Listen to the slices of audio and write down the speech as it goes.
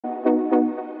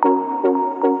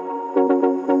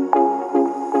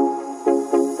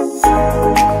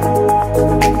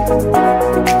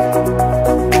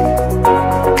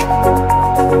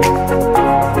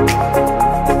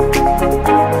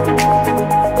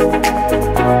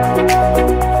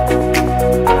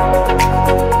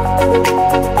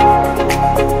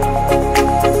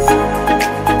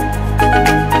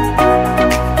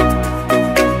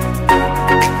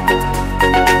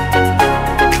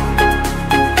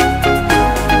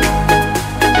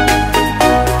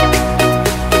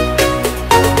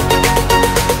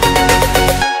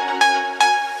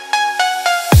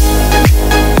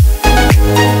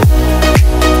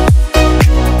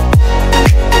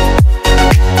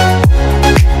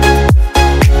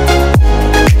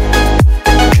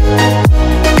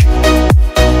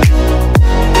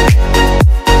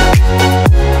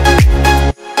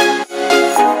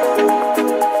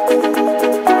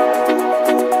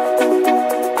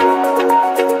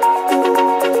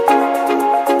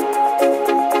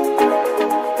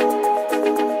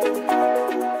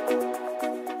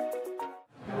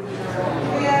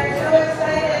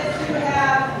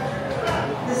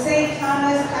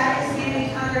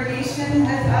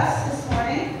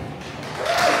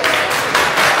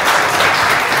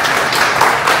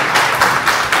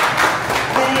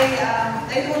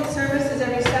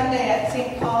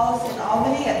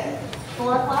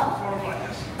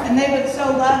And they would so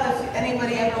love if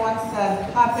anybody ever wants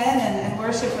to hop in and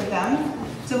worship with them.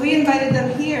 So we invited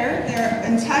them here, their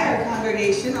entire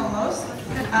congregation almost,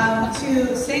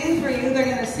 to sing for you. They're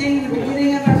going to sing the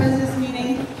beginning of our business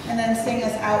meeting and then sing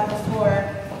us out before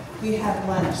we have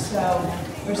lunch. So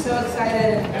we're so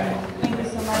excited, and thank you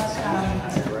so much,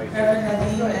 Reverend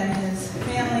Nadim and his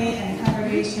family and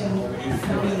congregation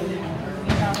for being here.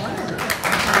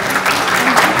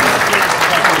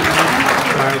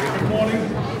 Good morning.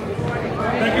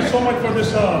 Thank you so much for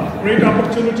this great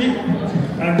opportunity,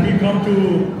 and we come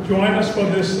to join us for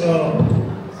this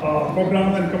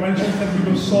program and convention, and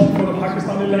we will song for the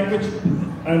Pakistani language.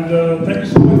 And thank you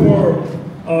so much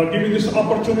for giving this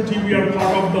opportunity. We are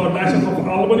part of the Diocese of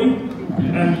Albany,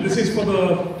 and this is for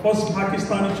the first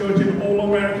Pakistani church in all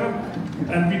America.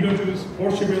 And we're going to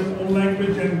worship in our own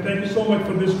language. And thank you so much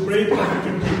for this great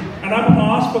opportunity. And I'm going to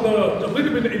ask for a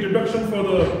little bit of introduction for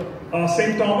the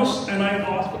St. Thomas, and I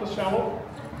ask for the shower.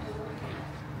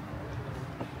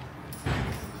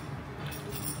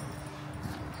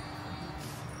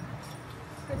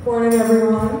 Good morning,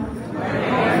 everyone. Good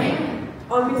morning.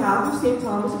 On behalf of St.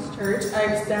 Thomas's Church,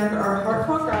 I extend our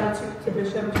heartfelt gratitude to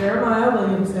Bishop Jeremiah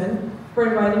Williamson for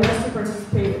inviting us to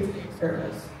participate in today's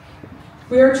service.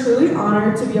 We are truly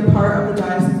honored to be a part of the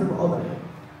Diocese of Albany.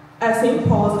 At St.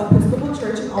 Paul's Episcopal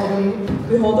Church in Albany,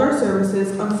 we hold our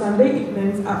services on Sunday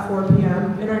evenings at 4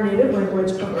 p.m. in our native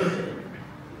language of Urdu.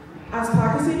 As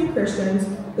Pakistani Christians,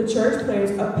 the church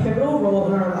plays a pivotal role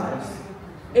in our lives.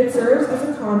 It serves as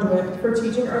a conduit for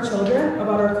teaching our children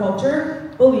about our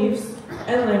culture, beliefs,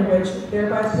 and language,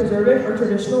 thereby preserving our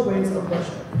traditional ways of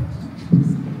worship.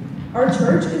 Our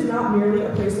church is not merely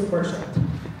a place of worship.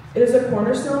 It is a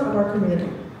cornerstone of our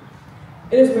community.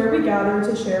 It is where we gather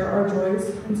to share our joys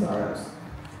and sorrows,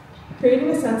 creating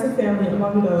a sense of family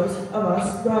among those of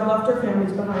us who have left our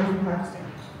families behind in Pakistan.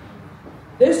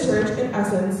 This church, in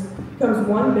essence, becomes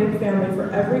one big family for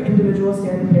every individual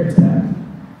standing here today.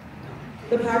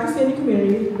 The Pakistani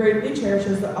community greatly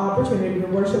cherishes the opportunity to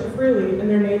worship freely in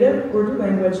their native Urdu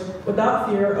language without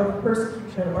fear of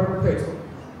persecution or reprisal.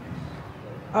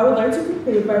 I would like to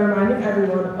conclude by reminding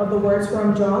everyone of the words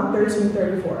from John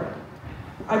 13:34.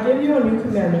 I give you a new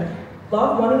commandment,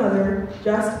 love one another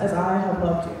just as I have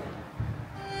loved you.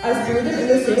 As rooted in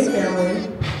the same family,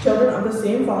 children of the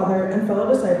same Father and fellow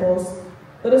disciples,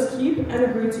 let us keep and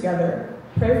agree together,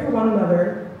 pray for one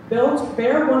another,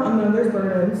 bear one another's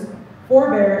burdens,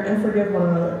 forbear and forgive one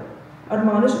another,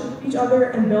 admonish each other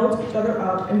and build each other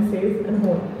up in faith and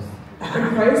holiness. In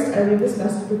Christ, I leave this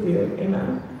message with you.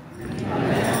 Amen.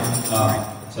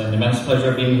 It's an immense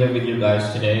pleasure being here with you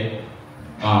guys today.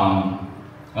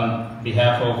 On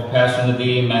behalf of Pastor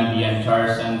Nadim and the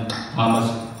entire St. Thomas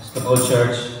Episcopal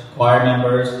Church choir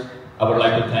members, I would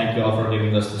like to thank you all for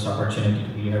giving us this opportunity to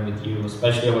be here with you.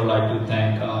 Especially, I would like to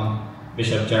thank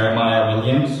Bishop Jeremiah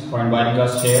Williams for inviting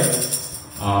us here.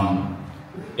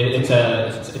 It's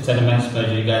an immense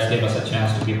pleasure. You guys gave us a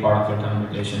chance to be part of your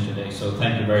congregation today, so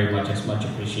thank you very much. It's much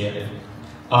appreciated.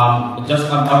 I would just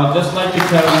like to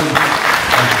tell you.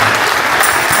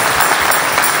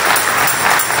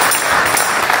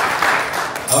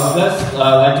 I would just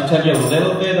like to tell you a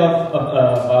little bit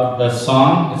about the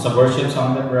song. It's a worship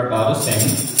song that we're about to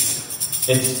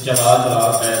sing. It's Jalal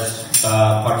Jalal, as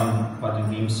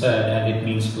Nadim said, and it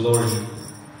means glory.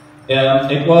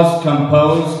 It was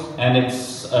composed, and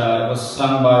it's was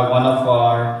sung by one of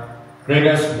our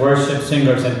greatest worship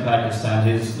singers in Pakistan.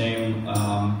 His name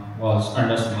was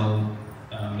Ernest Mal.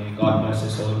 May God bless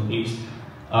his soul in peace.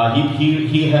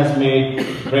 He has made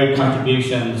great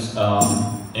contributions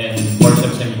in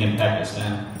worship singing in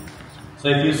Pakistan. So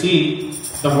if you see,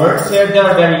 the words here, they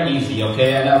are very easy,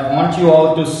 okay? And I want you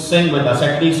all to sing with us.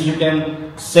 At least you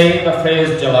can say the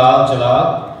phrase Jalal,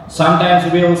 Jalal. Sometimes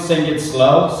we'll sing it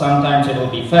slow, sometimes it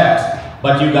will be fast.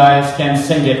 But you guys can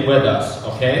sing it with us,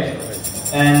 okay?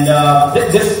 And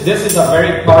this is a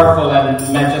very powerful and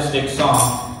majestic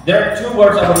song. There are two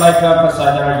words I would like to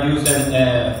emphasize that are used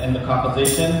in the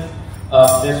composition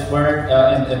of this word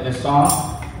in this song.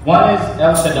 One is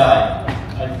El Shaddai.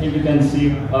 I think you can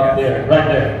see up there, right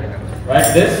there. Right?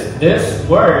 This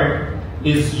word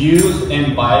is used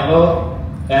in Bible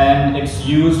and it's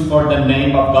used for the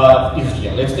name of God of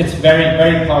Israel. It's very,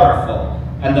 very powerful.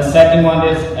 And the second one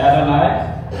is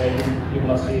Adonai. You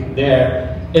must see it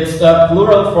there. It's a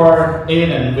plural for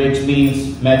Adon, which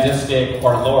means majestic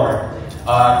or Lord.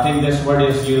 I think this word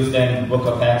is used in Book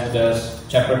of Exodus,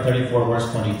 chapter 34,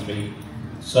 verse 23.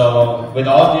 So, with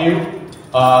all of you,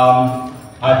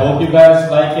 I hope you guys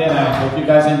like it and I hope you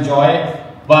guys enjoy it.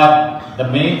 But the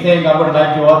main thing I would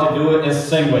like you all to do is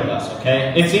sing with us,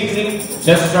 okay? It's easy,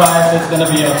 just try, it's gonna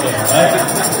be okay, alright?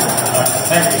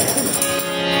 Thank you.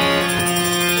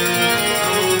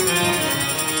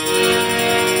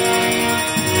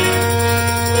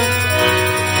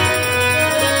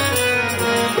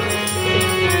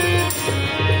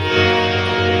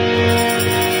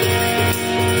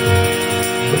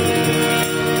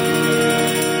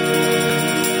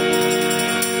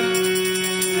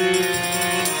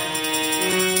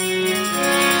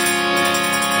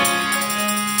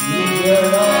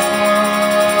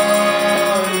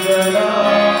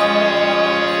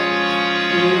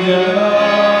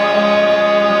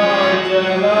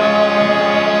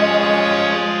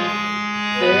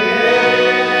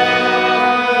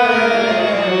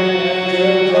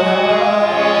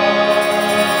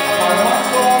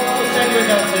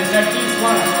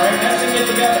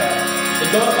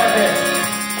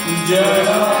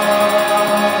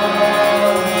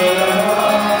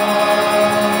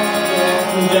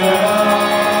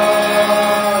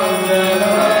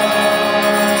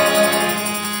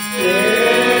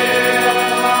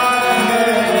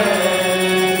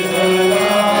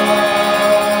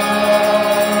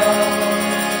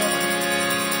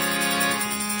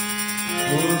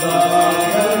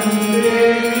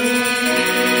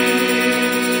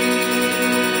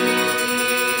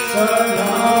 Salam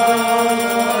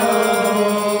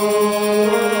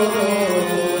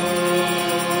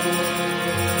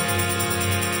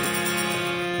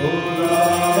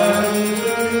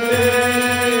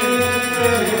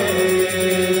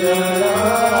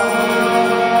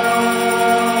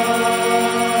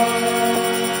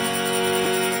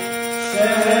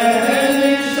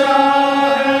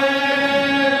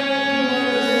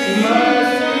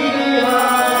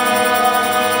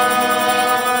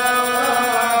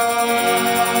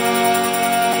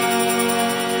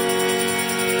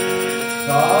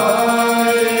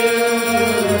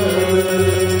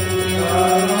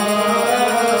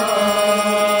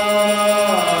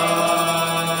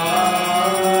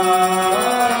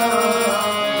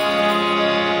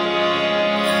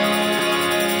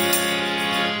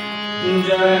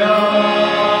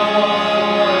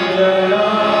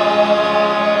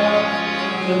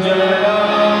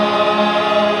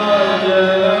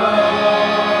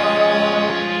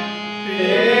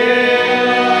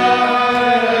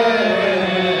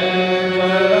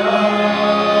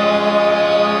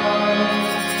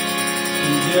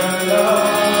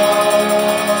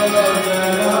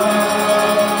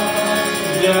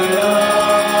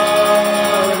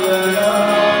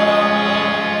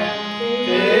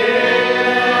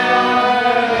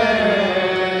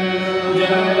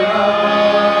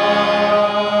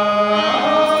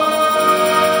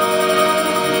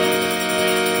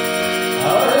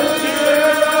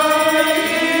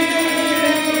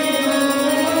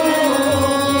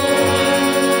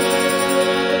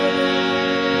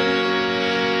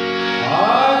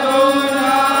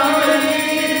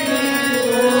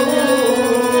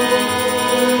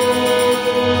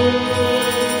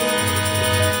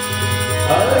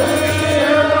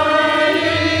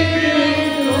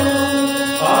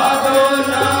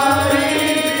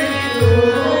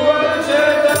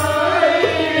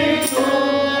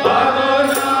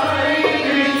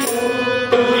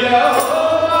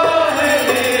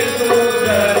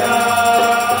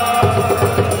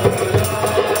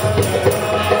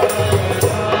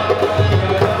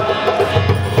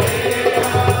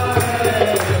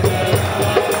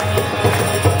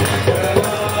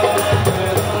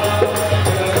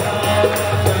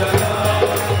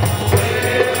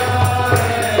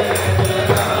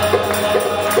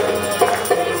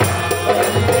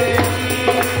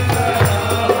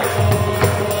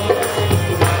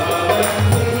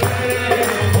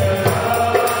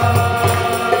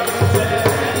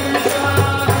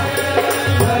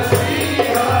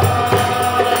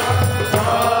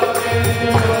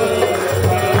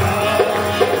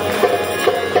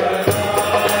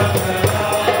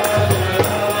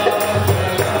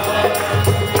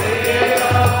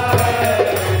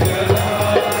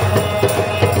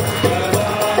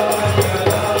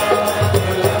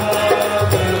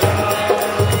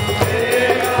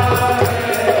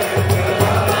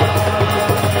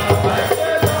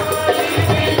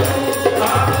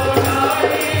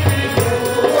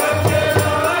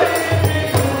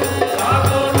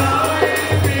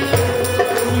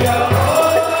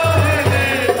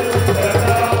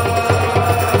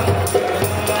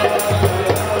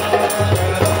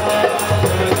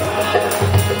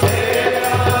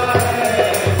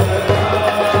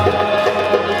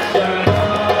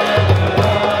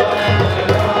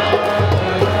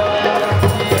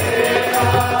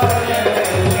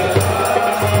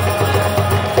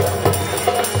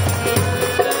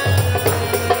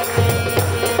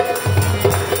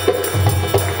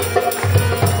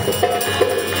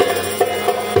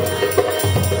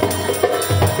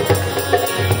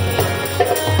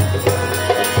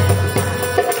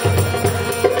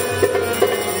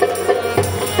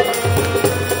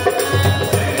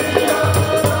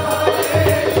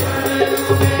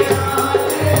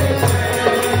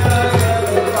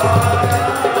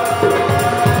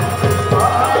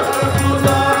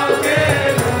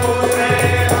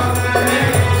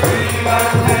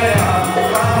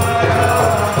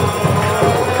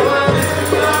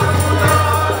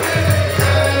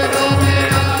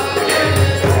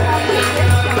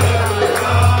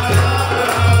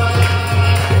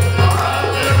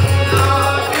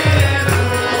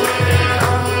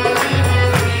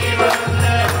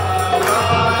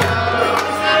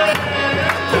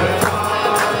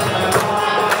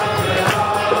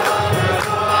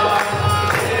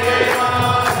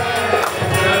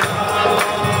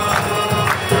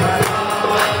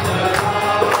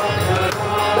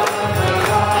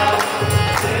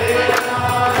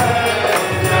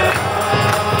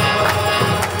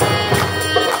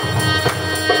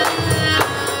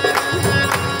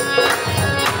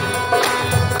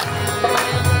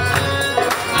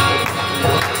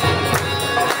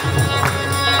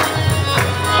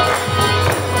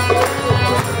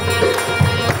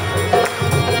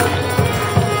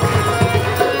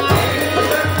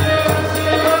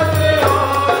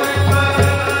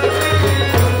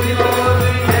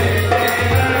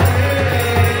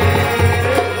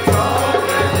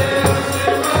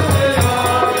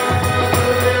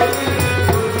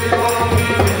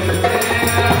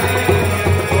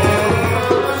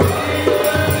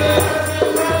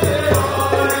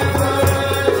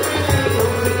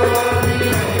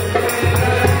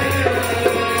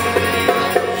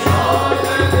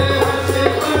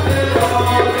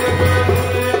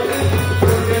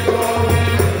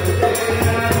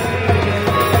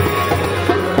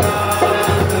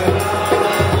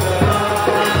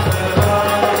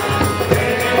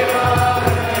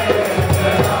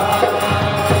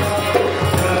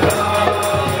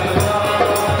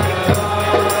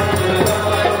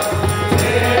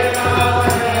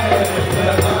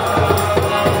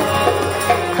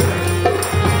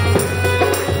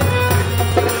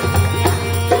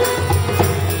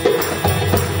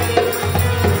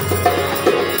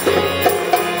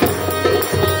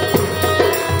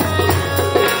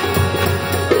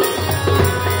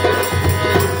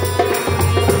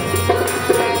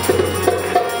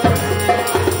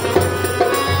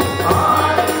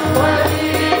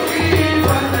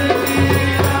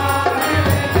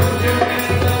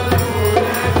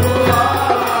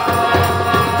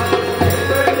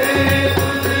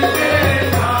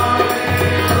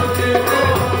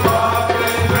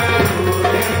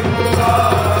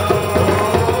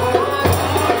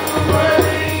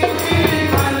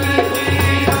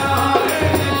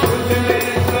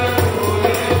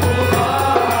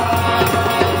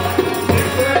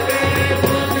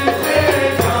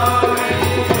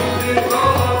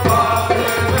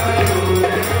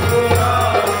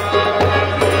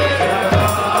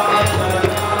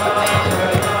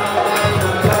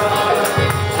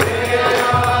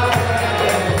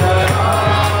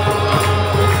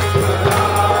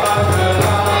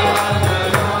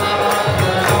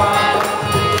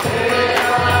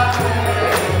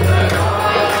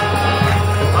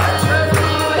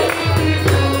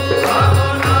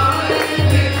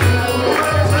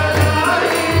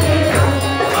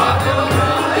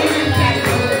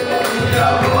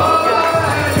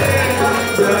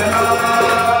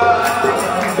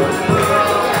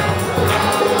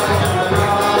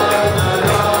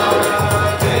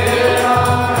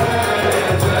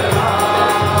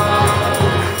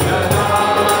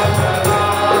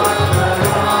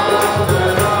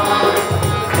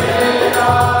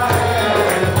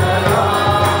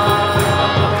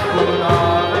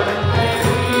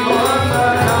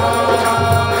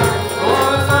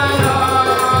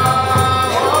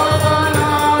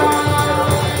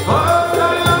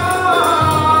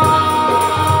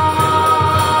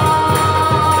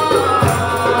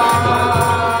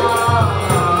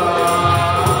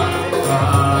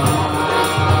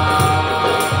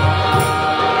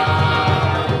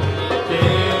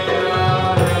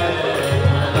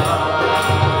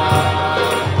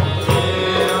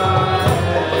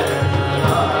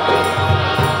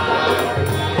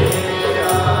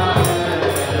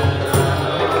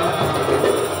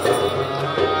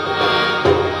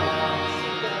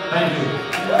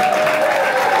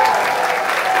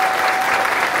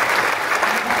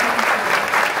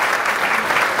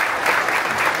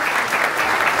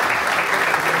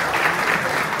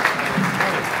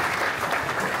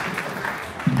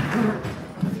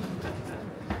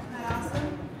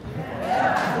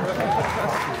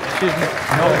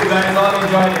I hope you guys all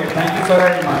enjoyed it. Thank you so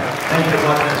very much. Thank you.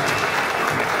 God bless.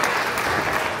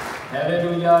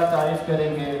 Hallelujah, तारीफ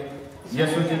करेंगे,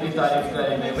 यीशु जी की तारीफ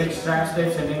करेंगे, which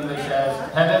translates in English as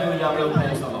Hallelujah will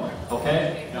praise the Lord.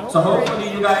 Okay? So hopefully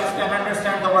you guys can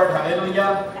understand the word Hallelujah,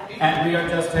 and we are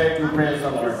just here to praise the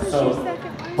Lord. So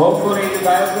hopefully you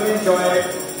guys will enjoy it.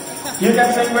 You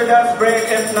can sing with us, great.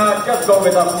 If not, just go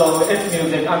with us slow. It's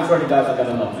music. I'm sure you guys are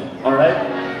gonna love it. All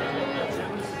right?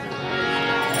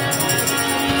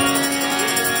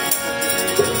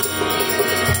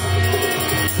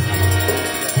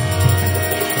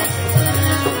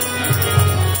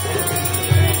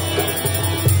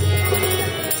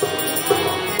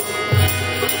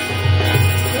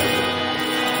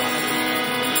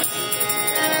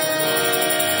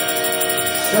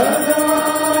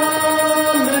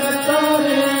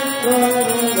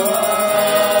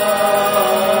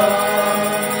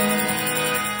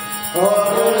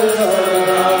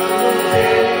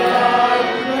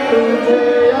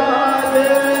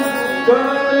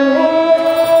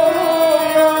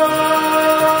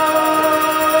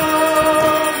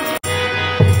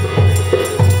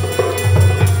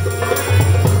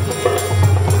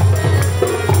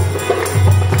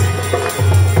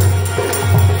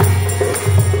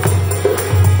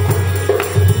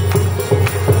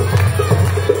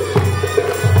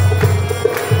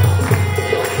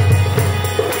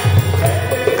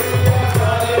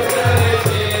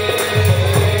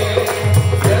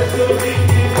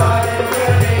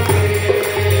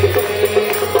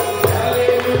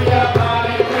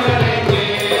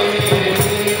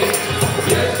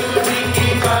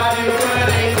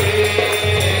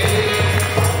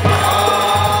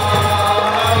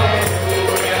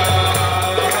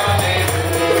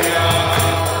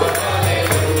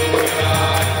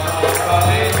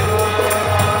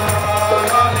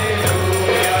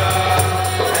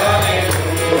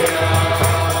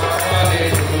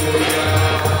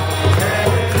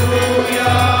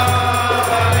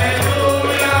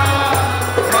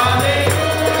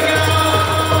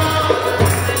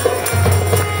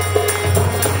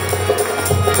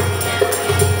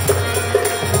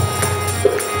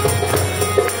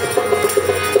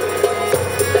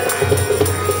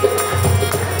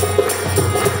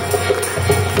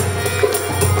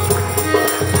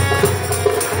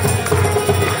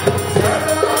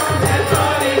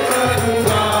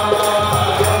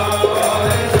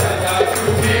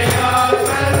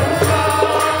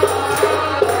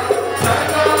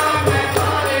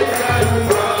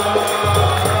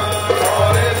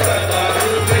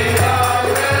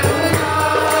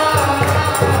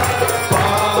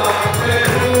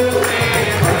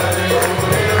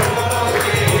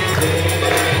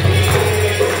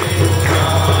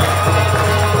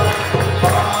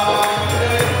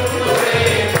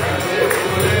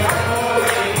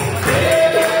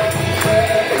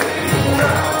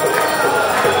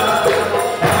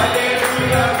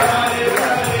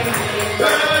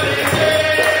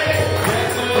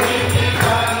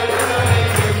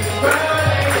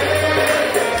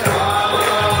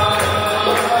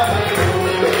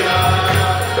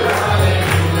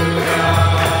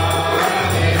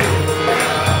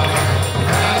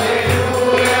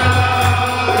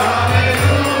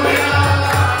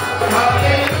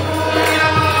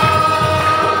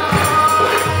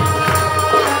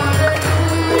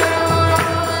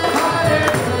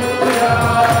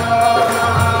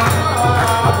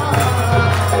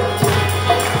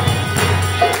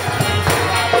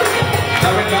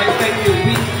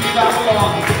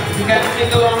 You can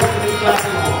sing along.